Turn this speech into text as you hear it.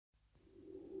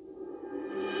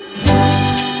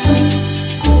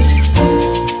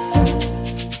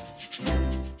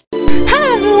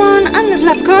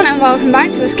come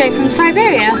back to escape from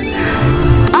Siberia.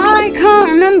 I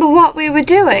can't remember what we were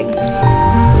doing.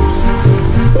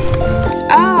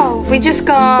 Oh, we just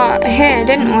got here,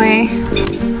 didn't we?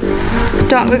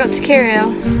 We got to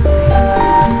Kirill.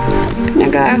 Gonna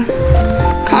go.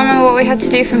 Can't remember what we had to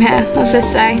do from here. What's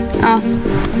this say? Oh.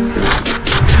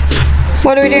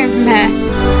 What are we doing from here?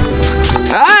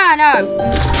 Ah, no!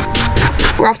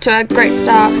 We're off to a great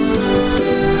start.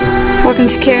 Welcome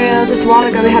to Kirill. Just a while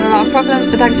ago we had a lot of problems,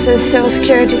 but thanks to the civil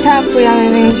security tab, we are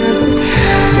moving to...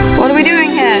 What are we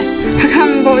doing here? I can't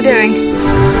remember what we're doing.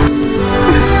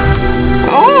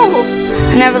 Oh!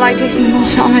 I never liked tasting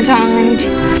bullshit on my tongue. I need to...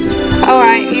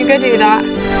 Alright, you go do that.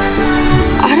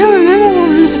 I don't remember what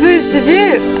I'm supposed to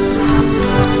do.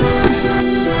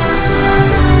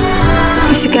 I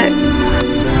used to get... I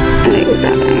think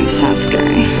that sounds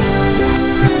scary.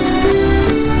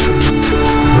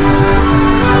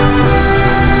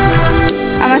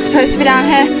 Am I supposed to be down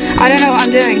here? I don't know what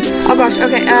I'm doing. Oh gosh,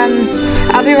 okay,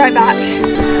 I'll be right back.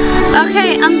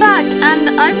 Okay, I'm back, and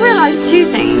I've realised two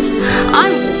things.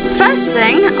 First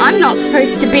thing, I'm not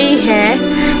supposed to be here.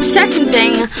 Second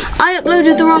thing, I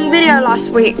uploaded the wrong video last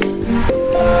week.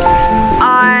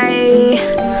 I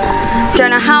don't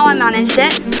know how I managed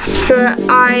it, but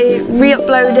I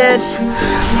re-uploaded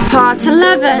part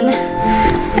 11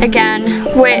 again,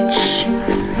 which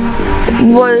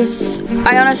was,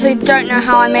 I honestly don't know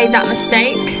how I made that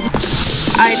mistake.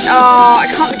 I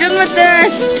can't be done with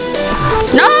this.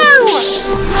 No!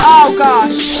 Oh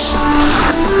gosh.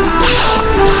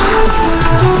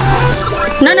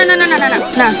 No.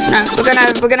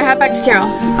 We're gonna head back to Kirill.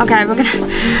 Okay,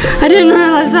 I didn't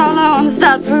realize how low on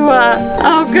stats we were.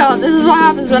 Oh god, this is what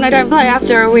happens when I don't play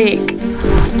after a week.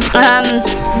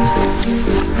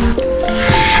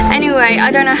 Anyway,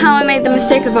 I don't know how I made the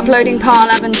mistake of uploading part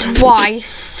 11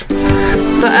 twice,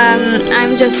 but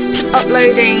I'm just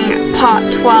uploading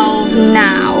part 12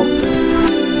 now.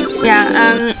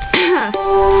 Yeah,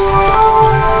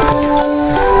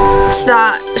 so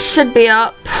that should be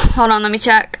up. Hold on, let me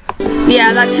check.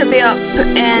 Yeah, that should be up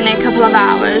in a couple of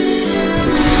hours.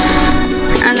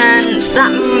 And then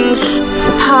that means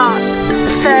part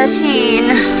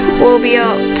 13 will be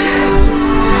up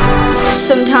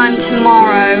sometime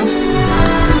tomorrow.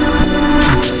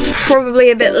 Probably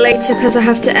a bit later because I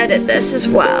have to edit this as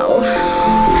well.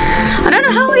 I don't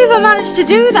know how I even managed to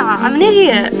do that. I'm an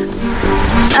idiot.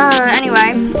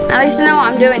 Anyway, at least I know what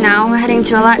I'm doing now. We're heading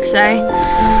to Alexei.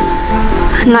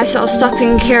 Nice little stop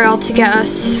in Kirill to get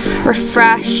us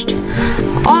refreshed.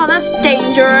 Oh, that's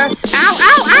dangerous. Ow,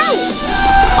 ow, ow!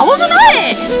 I wasn't on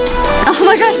it! Oh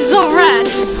my gosh, it's all red.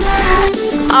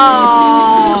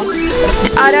 Oh,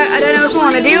 I don't know if I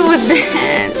want to deal with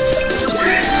this.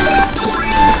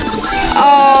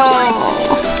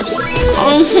 Oh.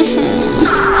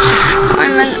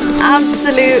 I'm an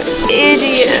absolute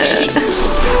idiot.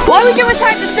 Why would you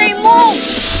attack the same wolf?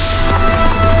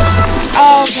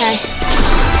 Oh, okay.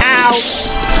 Ow.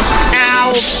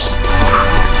 Ow.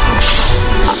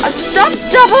 Stop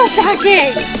double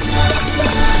attacking.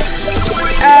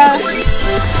 Oh,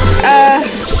 God.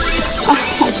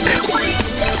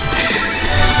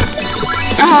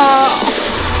 Oh.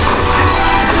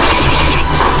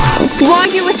 Why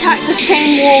you attack the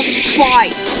same wolf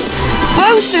twice?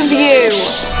 Both of you.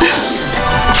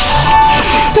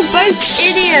 You're both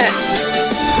idiots.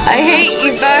 I hate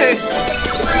you both.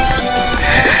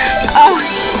 Oh.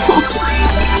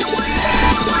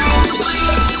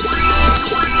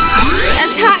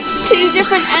 Attack two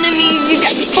different enemies, you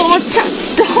get 4 chances.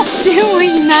 Stop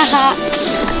doing that.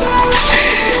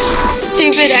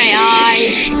 Stupid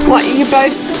AI. What, you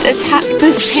both attack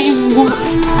the same wolf?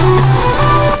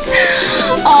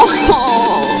 Oh.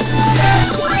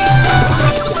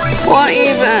 What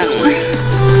even?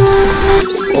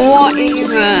 What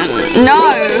even? No.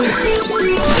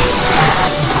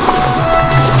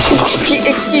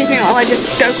 Excuse me while I just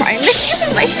go crying. They keep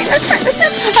making me attack the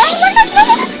same. Oh my god, no.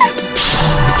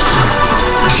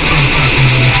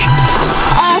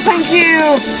 Oh, thank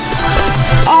you.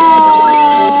 Oh.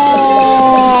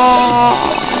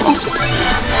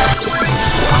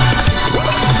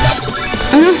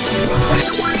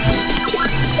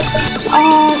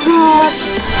 Oh god.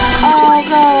 Oh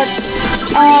god.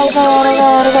 Oh god, oh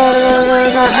god, oh god, oh god,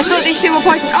 oh god. I thought these two were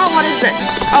poison. Oh, what is this?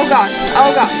 Oh god.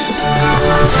 Oh gosh.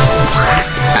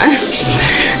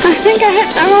 I think I hit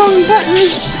the wrong button.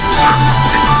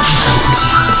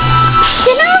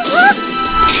 You know what?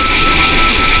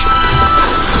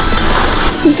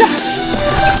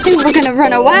 I think we're gonna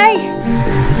run away.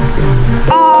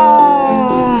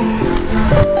 Oh.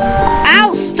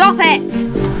 Ow, stop it.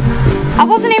 I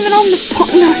wasn't even on the pot.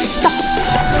 No, stop.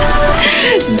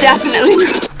 Definitely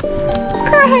not.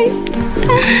 Christ.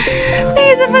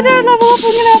 Because if I don't level up,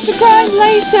 I'm gonna have to grind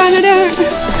later, and I don't.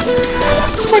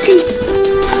 Fucking.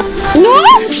 No!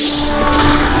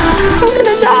 I'm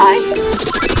gonna die.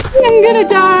 I'm gonna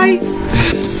die.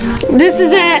 This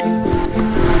is it.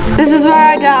 This is where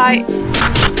I die.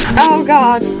 Oh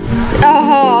god.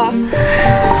 Oh.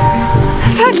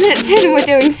 5 minutes in and we're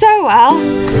doing so well.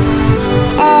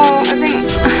 Oh, I think...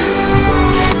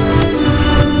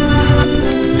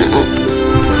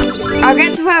 I'll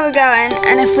get to where we're going,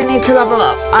 and if we need to level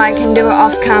up, I can do it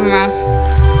off camera.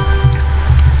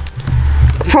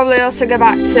 Probably also go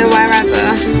back to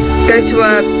wherever. Go to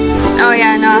a... Oh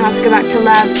yeah, no, I have to go back to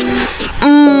Lev.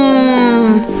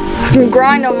 I can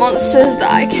grind on monsters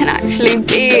that I can actually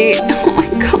beat. Oh my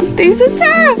god, these are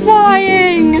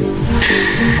terrifying.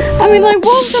 I mean, like,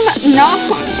 wolves are no.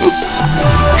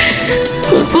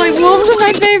 Like, wolves are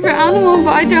my favorite animal,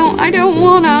 but I don't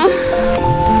wanna.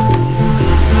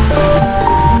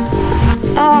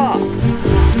 Oh.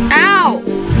 Ow.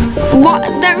 What?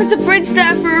 There was a bridge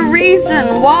there for a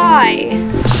reason. Why?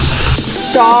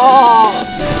 Stop.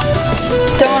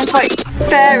 Don't want to fight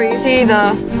fairies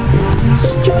either.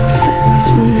 Stupid fairies.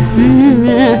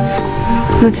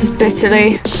 That is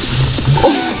bitterly.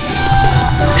 Oh.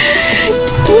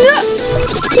 No.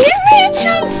 Give me a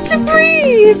chance to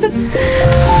breathe.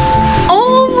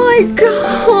 Oh my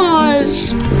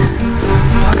gosh.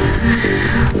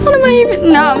 What am I even?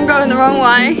 No, I'm going the wrong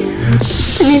way.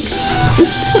 I need to...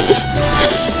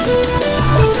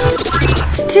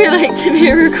 It's too late to be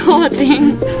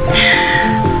recording.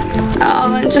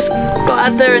 Oh, I'm just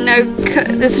glad there are no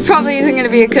this probably isn't going to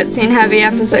be a cutscene heavy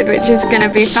episode, which is going to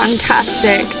be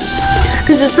fantastic.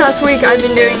 Because this past week I've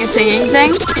been doing a singing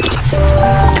thing.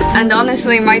 And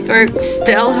honestly, my throat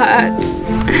still hurts.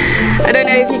 I don't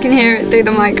know if you can hear it through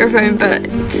the microphone, but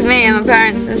to me and my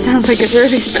parents, it sounds like it's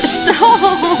really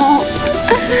stop.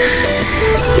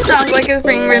 It sounds like it's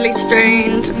being really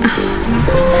strained.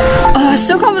 Oh, I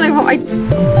still can't believe what I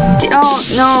did. Oh,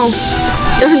 no.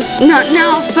 Not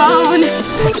now, phone.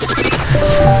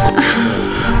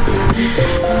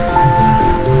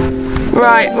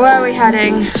 Right, where are we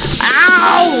heading?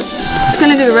 Ow! It's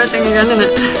gonna do the red thing again, isn't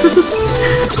it?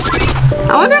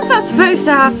 I wonder if that's supposed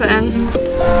to happen.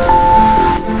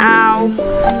 Ow.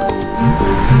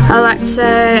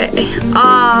 Alexa.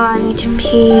 Oh, I need to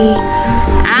pee.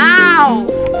 Ow!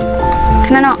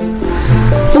 Can I not?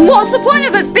 Then what's the point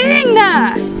of it being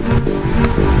there?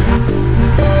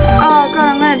 Oh god,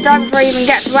 I'm gonna die before I even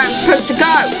get to where I'm supposed to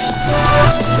go.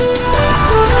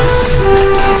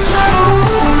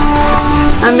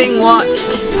 I'm being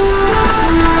watched.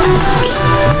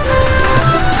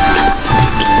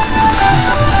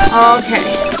 Okay.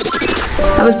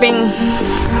 I was being...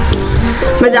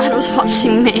 My dad was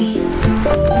watching me.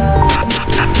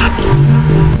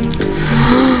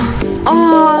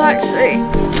 Oh, Alexi.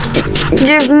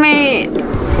 Give me...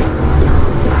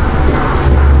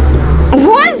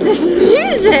 What is this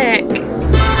music?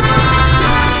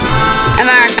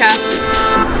 America.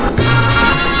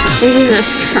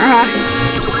 Jesus Christ.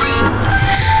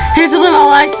 I have to live my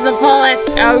life to the fullest.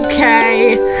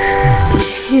 Okay.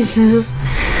 Jesus.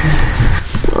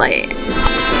 Like,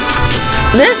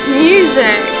 this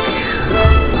music.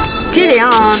 Giddy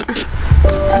on.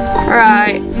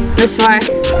 Right, this way.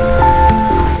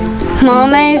 More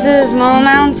mazes, more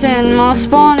mountain, more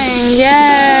spawning.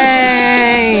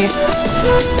 Yay!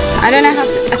 I don't know how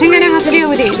to. I think I know how to deal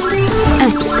with these.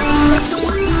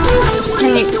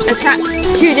 Can you attack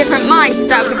 2 different mice?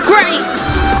 That would be great!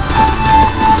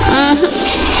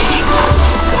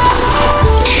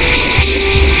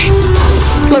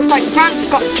 Looks like France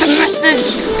got the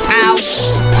message! Ow.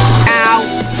 Ow.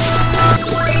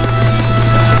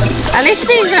 At least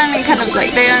these are only kind of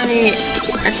like, they only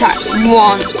attack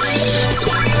once.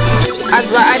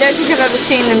 I don't think I've ever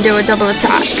seen them do a double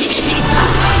attack.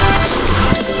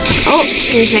 Oh,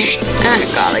 excuse me.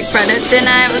 Garlic bread at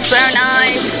dinner, it was so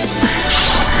nice.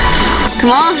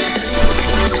 Come on.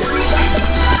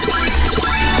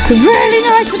 Really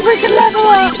nice if we could level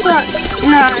up, but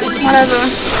no, whatever.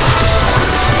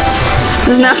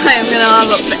 There's no way I'm gonna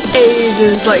level up for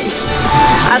ages. Like,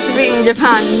 after beating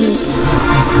Japan,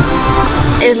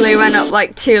 Italy went up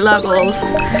like 2 levels.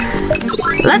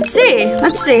 Let's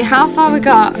see how far we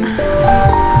got.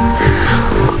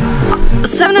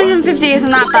 750 isn't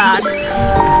that bad.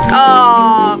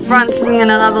 Oh, France isn't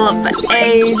gonna level up for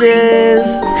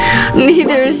ages.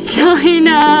 Neither is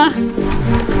China.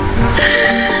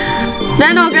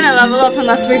 They're not gonna level up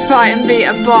unless we fight and beat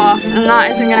a boss, and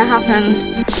that isn't gonna happen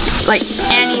like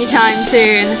anytime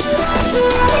soon.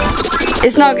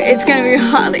 It's gonna be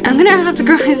hard. I'm gonna have to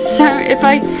grind so if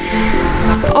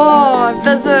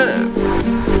there's a,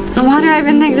 why do I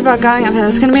even think about going up here?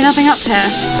 There's gonna be nothing up here.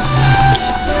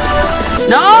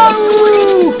 No!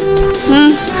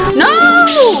 No!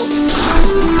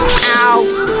 Ow!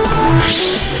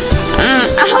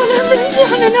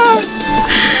 Oh no!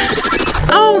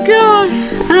 Oh god!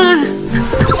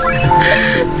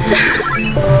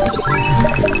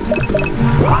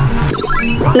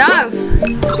 No!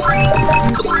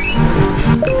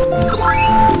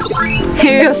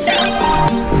 Here's.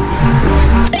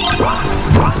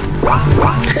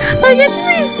 I get to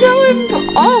be so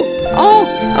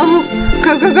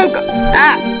go.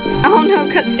 Ah! Oh no,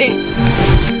 cutscene.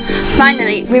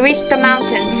 Finally, we reached the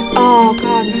mountains. Oh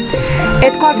god.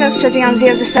 Headquarters should be on the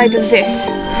other side of this.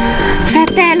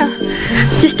 Fratello,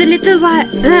 just a little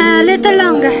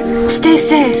longer. Stay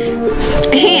safe.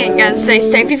 He ain't gonna stay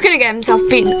safe. He's gonna get himself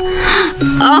beaten.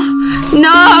 Oh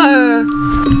no!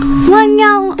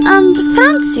 Wanyao and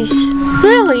Francis.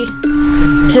 Really?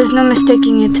 There's no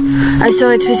mistaking it. I saw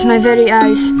it with my very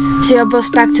eyes. They are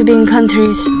both back to being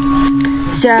countries.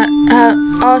 There have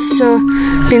also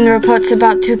been reports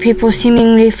about two people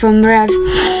seemingly from Rev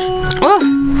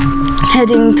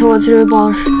heading towards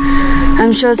Rudolph.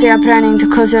 I'm sure they are planning to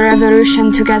cause a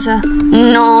revolution together.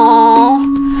 No!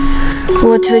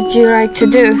 What would you like to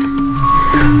do?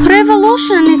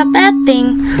 Revolution is a bad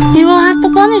thing. We will have to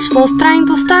punish those trying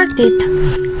to start it.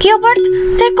 Gilbert,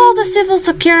 take all the civil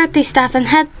security staff and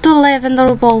head to live in the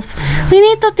Rudolph. We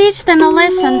need to teach them a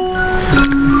lesson.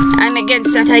 I'm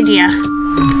against that idea.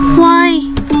 Why?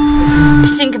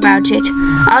 Think about it.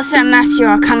 Arthur and Matthew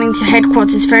are coming to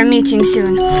headquarters for a meeting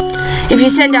soon. If you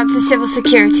send out the civil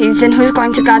security, then who's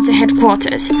going to guard the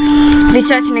headquarters? We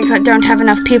certainly don't have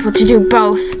enough people to do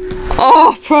both.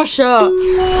 Oh, Prussia!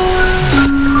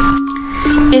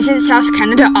 Isn't South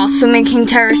Canada also making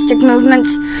terroristic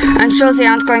movements? I'm sure they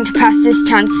aren't going to pass this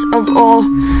chance of all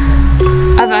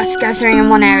of us gathering in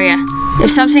one area. If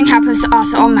something happens to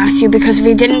Arthur or Matthew because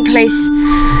we didn't place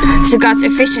the guards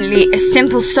efficiently, a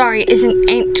simple sorry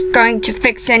ain't going to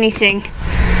fix anything.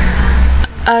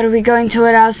 Are we going to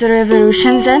arouse the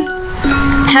revolution then?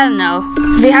 Hell no.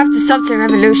 We have to stop the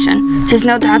revolution. There's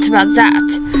no doubt about that.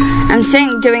 I'm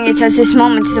saying doing it at this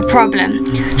moment is a problem.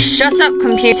 Shut up,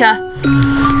 computer.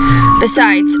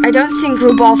 Besides, I don't think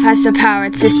Rudolph has the power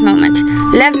at this moment.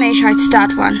 Lev may try to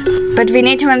start one, but we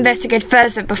need to investigate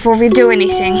further before we do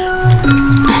anything.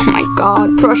 Oh my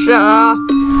god, Prussia!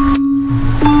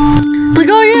 Like,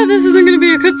 oh yeah, this isn't going to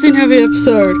be a cutscene heavy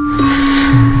episode.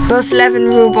 Both Lev and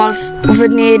Rudolph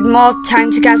would need more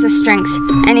time to gather strength.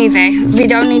 Anyway, we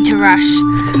don't need to rush.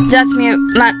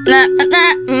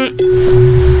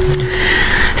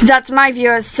 That's my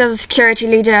view as civil security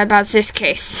leader about this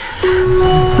case.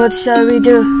 What shall we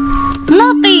do?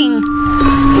 Nothing!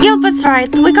 Gilbert's right.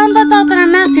 We can't let Arthur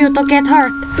and Matthew to get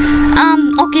hurt.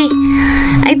 Okay.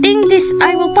 I think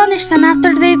I will punish them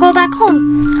after they go back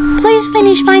home. Please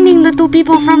finish finding the two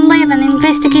people from Lev and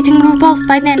investigating Rudolph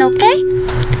by then, okay?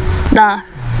 Duh.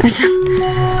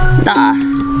 Duh.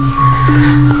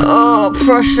 Oh,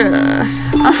 Prussia.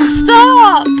 Oh,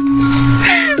 stop!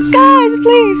 Guys,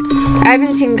 please!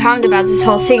 Ivan seemed calmed about this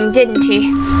whole thing, didn't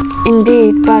he?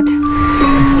 Indeed, but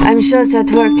I'm sure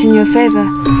that worked in your favor.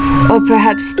 Or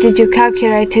perhaps did you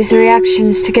calculate his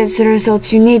reactions to get the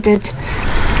results you needed?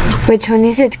 Which one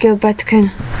is it,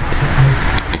 Gilbertkin?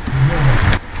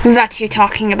 What are you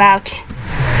talking about?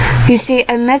 You see,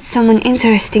 I met someone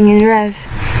interesting in Rev.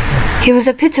 He was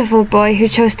a pitiful boy who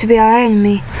chose to be our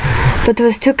enemy, but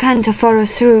was too kind to follow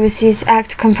through with his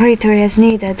act completely as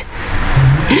needed.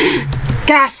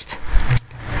 Gasp!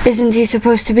 Isn't he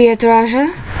supposed to be at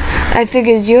Raja? I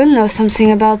figured you'd know something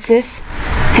about this.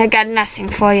 I got nothing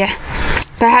for you.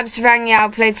 Perhaps Wang Yao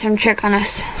played some trick on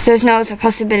us. There's no other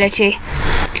possibility.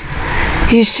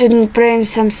 You shouldn't blame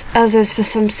some others for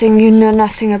something you know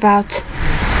nothing about.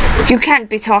 You can't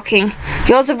be talking.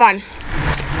 You're the one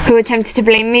who attempted to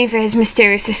blame me for his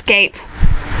mysterious escape.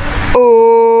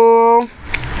 Oh.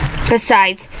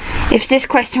 Besides, if this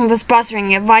question was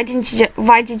bothering you, why did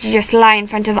you just lie in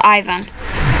front of Ivan?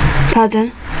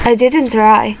 Pardon? I didn't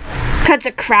lie. Cut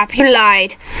the crap, you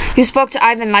lied. You spoke to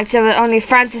Ivan like there were only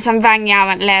Francis and Wang Yao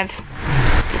and Lev.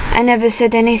 I never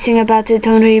said anything about it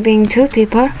only being two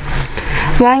people.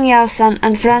 Wang Yao-san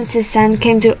and Francis-san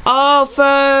came to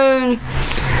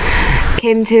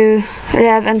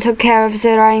Rev and took care of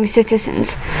the lying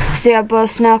citizens. They are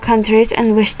both now countries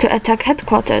and wish to attack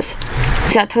headquarters.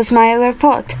 That was my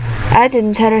report. I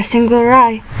didn't tell a single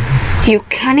lie. You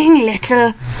cunning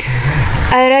little...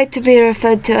 I like to be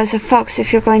referred to as a fox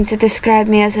if you're going to describe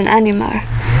me as an animal.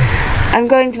 I'm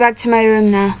going back to my room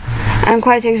now. I'm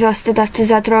quite exhausted after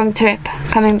that wrong trip,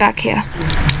 coming back here.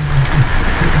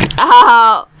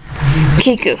 Oh!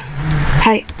 Kiku.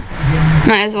 Hi.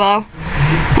 Might as well.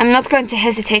 I'm not going to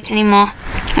hesitate anymore.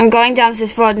 I'm going down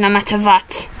this road no matter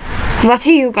what. What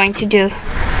are you going to do?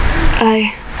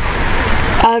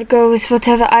 I'll go with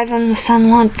whatever Ivan-san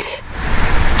wants.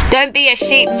 Don't be a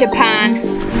sheep,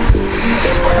 Japan.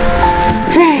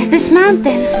 There, this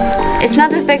mountain. It's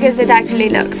not as big as it actually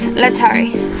looks. Let's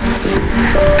hurry.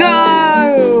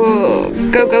 Go!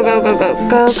 Go, go, go, go, go,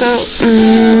 go, go.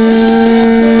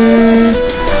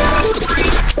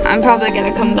 I'm probably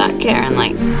gonna come back here and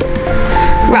like...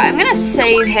 Right, I'm gonna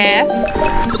save here.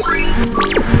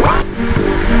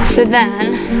 So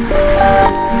then...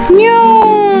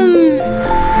 Nyum!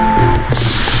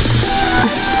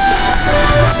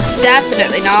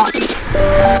 Definitely not.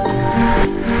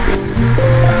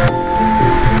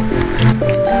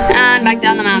 And back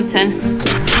down the mountain.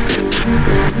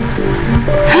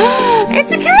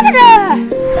 It's a Canada!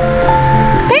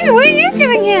 Baby, what are you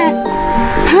doing here?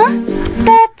 Huh?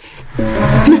 That's...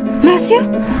 Matthew?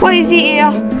 Why is he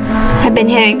here? I've been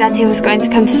hearing that he was going to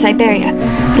come to Siberia.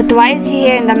 But why is he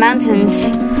here in the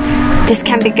mountains? This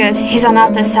can't be good. He's on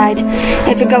our side.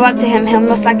 If we go up to him, he'll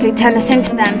most likely turn us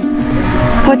into them.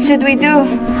 What should we do?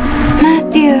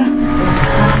 Matthew.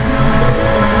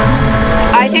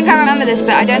 I think I remember this,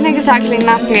 but I don't think it's actually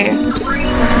Matthew.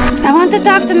 I want to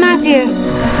talk to Matthew.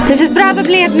 This is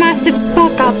probably a massive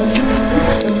fuck-up.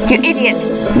 You idiot.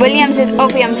 Williams is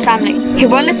Opium's family. He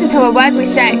won't listen to a word we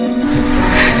say.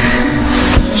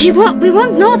 We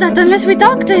won't know that unless we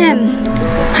talk to him.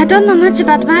 I don't know much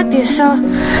about Matthew, so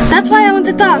that's why I want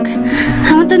to talk.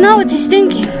 I want to know what he's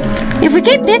thinking. If we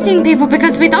keep beating people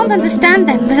because we don't understand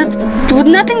them,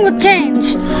 nothing will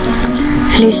change.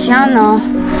 Feliciano,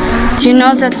 do you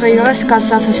know that we risk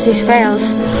ourselves if this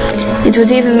fails? It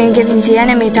would even mean giving the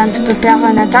enemy time to prepare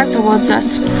an attack towards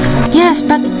us. Yes,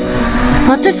 but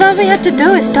what if all we have to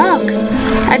do is talk?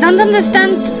 I don't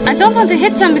understand. I don't want to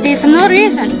hit somebody for no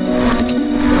reason.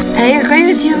 I agree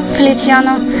with you,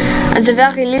 Feliciano. At the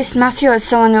very least, Matthew is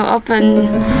someone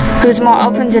who's more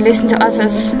open to listen to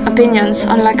others' opinions,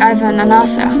 unlike Ivan and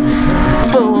Arthur.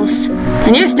 Fools.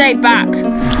 And you stay back.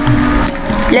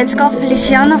 Let's go,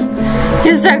 Feliciano.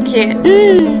 You're so cute.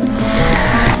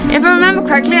 If I remember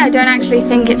correctly, I don't actually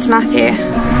think it's Matthew.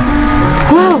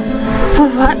 Whoa!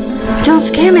 What? Don't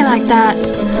scare me like that.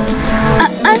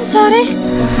 I'm sorry.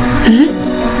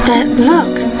 That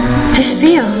look. This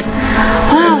view.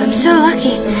 Wow, I'm so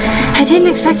lucky. I didn't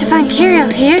expect to find Kirill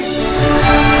here.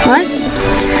 What?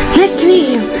 Nice to meet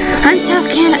you. I'm South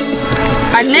Canada.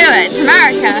 I knew it. It's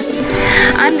America.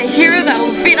 I'm the hero that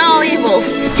will defeat all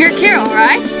evils. You're Kirill,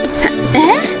 right?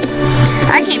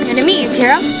 I came here to meet you,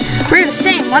 Kirill. We're the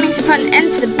same, wanting to put an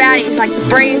end to the baddies like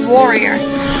brave warrior.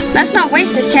 Let's not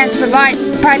waste this chance to provide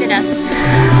us.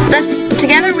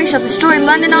 Together we shall destroy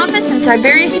London office and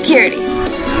Siberia security.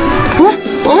 What?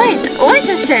 Wait,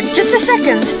 I said, just a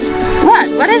second.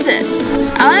 What is it?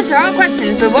 I'll answer all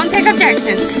questions, but won't take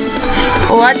objections.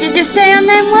 What did you say your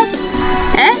name was?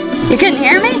 You couldn't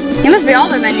hear me? You must be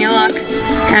older than you look.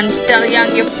 And still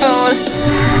young, you fool.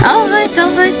 Alright.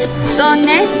 So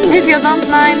name, if you don't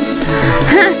mind.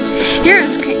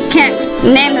 Heroes can't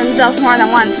name themselves more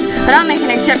than once, but I'll make an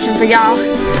exception for y'all.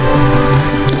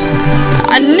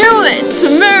 I knew it! It's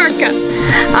America!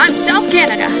 I'm South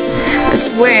Canada. It's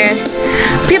weird.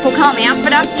 People call me Up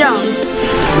Jones.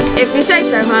 If you say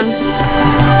so, hon.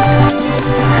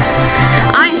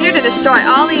 I'm here to destroy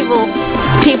all evil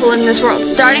people in this world,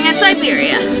 starting at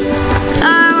Siberia.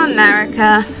 Oh,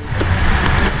 America.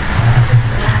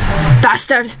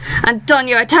 Bastard!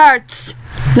 Antonio, it hurts!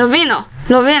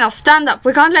 Lovino, stand up.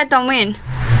 We can't let them win.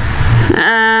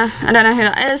 I don't know who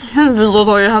that is.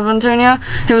 Visitor you have, Antonio.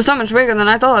 He was so much bigger than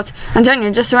I thought.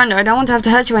 Antonio, just surrender. I don't want to have to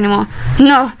hurt you anymore.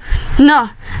 No.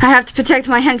 I have to protect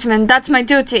my henchmen. That's my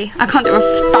duty. I can't do a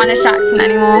Spanish accent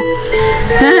anymore.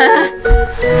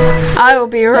 I will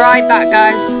be right back,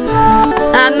 guys.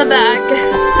 I'm back.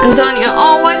 Antonio.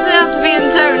 Oh, why does it have to be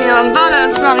Antonio? I'm bad at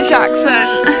a Spanish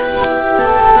accent.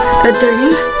 A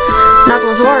dream? That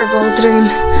was a horrible dream.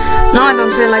 Now I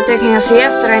don't feel like taking a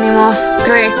siesta anymore.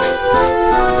 Great.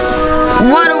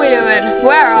 What are we doing?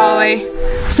 Where are we?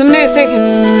 Somebody's taking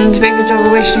advantage of a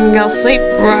wishing girl sleep,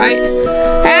 right?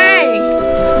 Hey!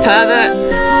 Pervert.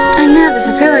 I'm nervous,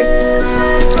 I feel like...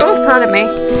 Oh, pardon me.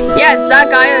 Yes, that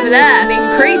guy over there, being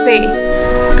creepy.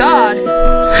 God.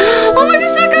 Oh my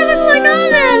gosh, that guy looks like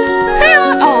Armin! Hey,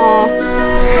 oh.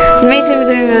 Meet him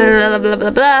doing blah blah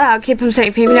blah blah. I'll keep him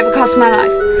safe, even if it costs my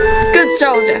life. Good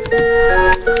soldier.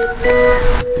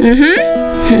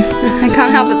 I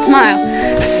can't help but smile.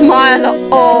 Smile at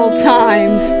all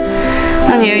times.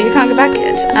 And you can't go back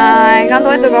yet. I can't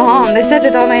wait to go home. They said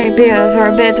it only be for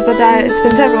a bit, but it's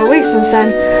been several weeks since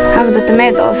then. Haven't the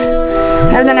tomatoes.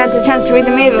 I haven't had the chance to eat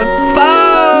them either.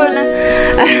 Phone!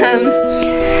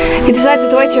 He decided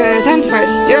to wait till your return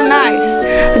first. You're nice.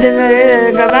 But if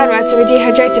it got bad right, so we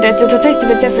dehydrated it. It'll taste a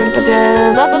bit different, but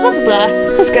blah blah blah blah.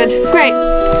 That's good. Great.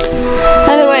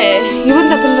 By the way, you wouldn't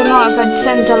happen to know if I'd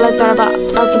sent a letter out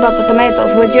about the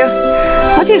tomatoes, would you?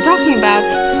 What are you talking about?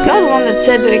 You're the one that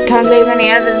said we can't leave any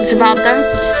evidence about them.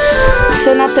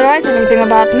 So not to write anything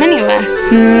about them anywhere.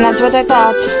 That's what I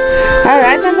thought.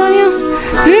 Alright, Antonio?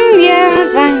 Yeah,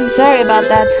 fine. Sorry about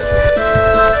that.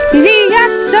 You see, he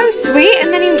acts so sweet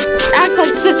and then he acts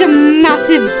like such a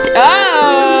massive...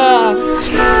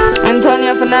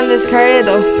 Antonio Fernandez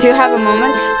Carriedo, do you have a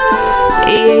moment?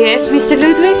 Yes, Mr.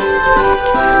 Ludwig?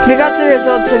 We got the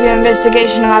results of your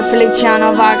investigation about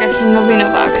Feliciano Vargas and Lovino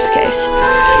Vargas' case.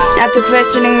 After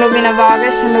questioning Lovino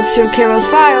Vargas and looked through Kiro's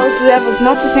files, there was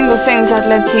not a single thing that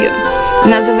led to you.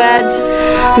 And as a vet,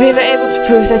 we were able to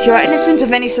prove that you are innocent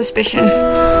of any suspicion.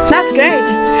 That's great.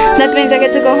 That means I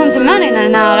get to go home to Manila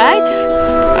now, right?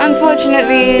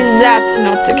 Unfortunately, that's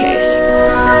not the case.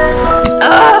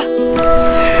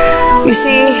 You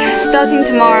see, starting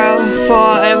tomorrow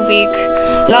for a week,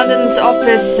 London's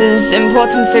office's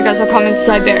important figures are coming to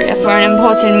Siberia for an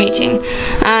important meeting,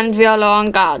 and we are low on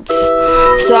guards.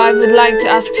 So I would like to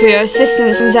ask for your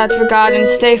assistance in that regard and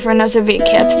stay for another week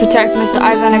here to protect Mr.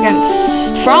 Ivan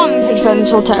from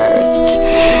potential terrorists.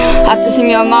 After seeing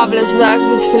your marvelous work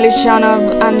with Feliciano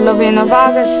and Lovino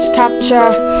Vargas'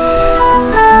 capture,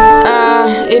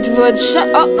 it would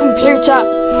shut up, computer.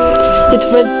 It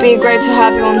would be great to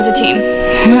have you on the team.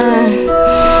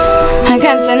 I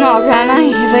can't say no, can I?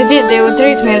 If I did, they would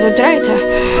treat me as a traitor.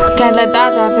 Can't let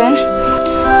that happen.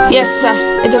 Yes, sir.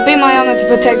 It will be my honor to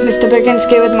protect Mr.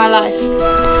 Berginski with my life.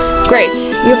 Great.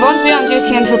 You won't be on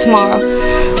duty until tomorrow,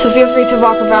 so feel free to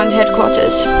walk around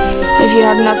headquarters. If you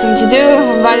have nothing to do,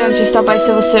 why don't you stop by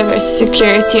Civil Service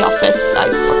Security Office? I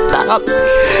fucked that up.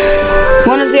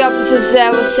 One of the officers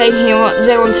there was saying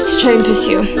they wanted to train with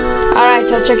you.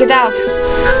 Alright, I'll check it out.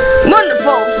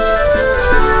 Wonderful!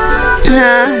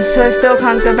 So I still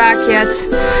can't go back yet.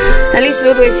 At least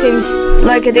Ludwig seems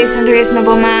like a decent,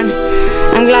 reasonable man.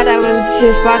 I'm glad I was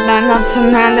his partner and not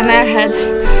some random airhead.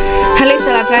 At least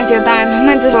I'll have plenty of time. I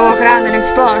might as well walk around and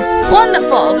explore.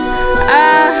 Wonderful!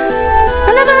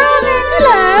 Another Ronin,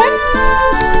 hello!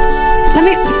 Let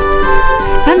me...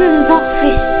 London's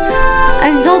office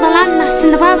owns all the landmass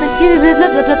in the world and you blah blah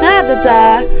blah blah blah blah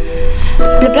blah.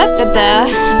 Blah blah blah blah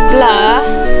blah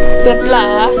blah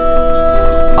blah.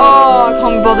 Oh, I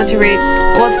can't be bothered to read.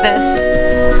 What's this?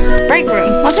 Break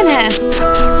room. What's in here?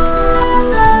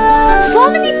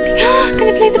 So many... Can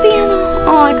I play the piano?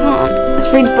 Oh, I can't. Let's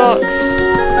read books.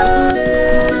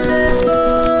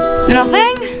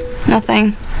 Nothing?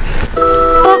 Nothing.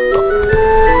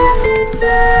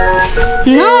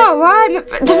 No, why?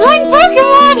 They're playing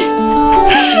Pokemon!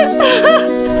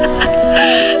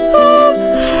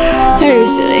 Very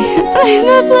silly.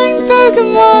 They're playing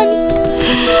Pokemon!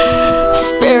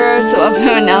 Spiro, so I'm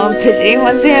doing now, pity.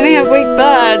 Once you only have weak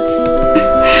birds.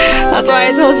 That's why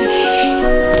I told you to.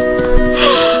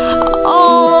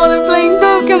 Oh, they're playing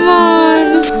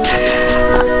Pokemon!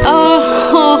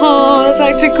 Oh, that's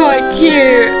actually quite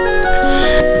cute.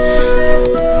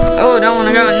 Oh, don't want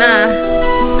to go in there.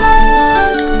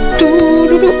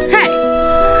 Hey!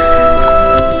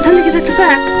 Time to get back to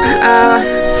work.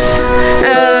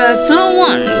 Floor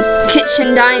 1.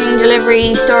 Kitchen, dining,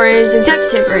 delivery, storage,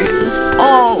 executive rooms.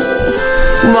 Oh!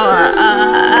 Well,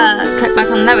 click back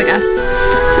on, there we go.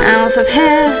 And what's up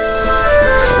here?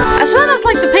 I swear that's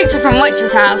like the picture from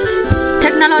Witch's house.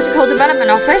 Technological Development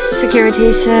Office,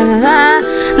 Security Service,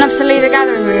 and obviously the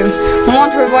gathering room. I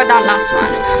want to avoid that last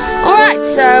one. Alright,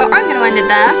 so I'm going to end it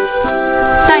there.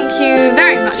 Thank you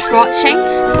very much for watching,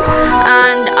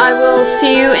 and I will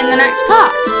see you in the next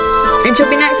part. It should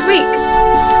be next week,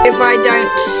 if I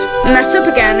don't mess up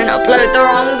again and upload the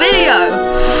wrong video.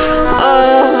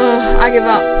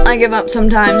 I give up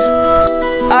sometimes.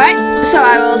 Alright, so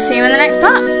I will see you in the next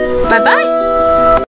part. Bye bye.